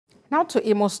Now to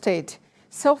Imo State.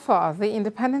 So far, the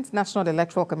Independent National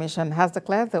Electoral Commission has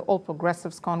declared the All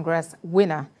Progressives Congress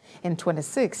winner in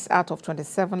 26 out of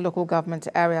 27 local government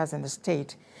areas in the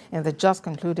state in the just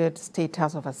concluded State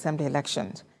House of Assembly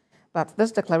elections. But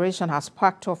this declaration has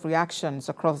sparked off reactions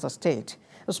across the state,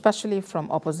 especially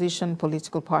from opposition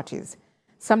political parties.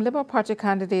 Some Labour Party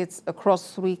candidates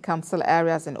across 3 council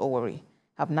areas in Owerri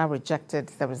have now rejected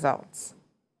the results.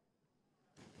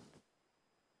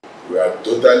 We are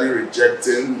totally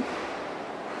rejecting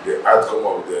the outcome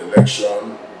of the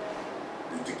election,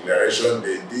 the declaration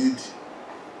they did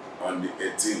on the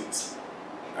 18th.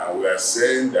 And we are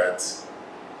saying that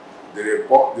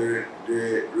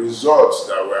the results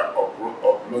that were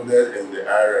uploaded in the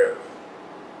IRF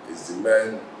is the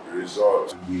main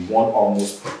result. We won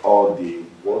almost all the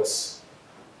votes.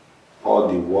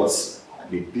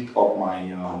 They picked up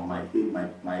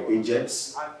my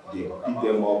agents. They picked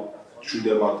them up, threw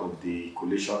them out of the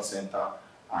collation center,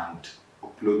 and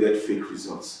uploaded fake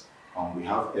results. We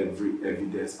have every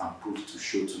evidence and proof to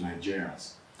show to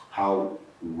Nigerians how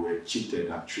we were cheated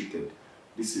and treated.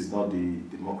 This is not the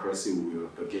democracy we were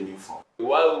beginning for.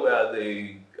 While we were at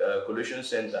the collation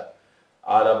center,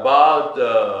 at about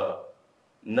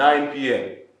 9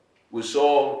 p.m., we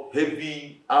saw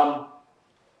heavy armed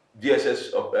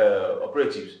DSS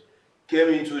operatives came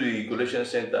into the collation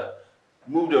center,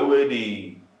 moved away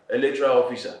the electoral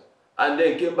officer, and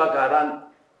then came back around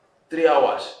 3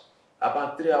 hours.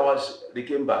 About 3 hours, they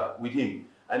came back with him,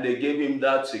 and they gave him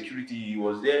that security. He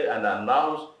was there and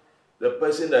announced the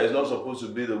person that is not supposed to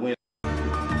be the winner.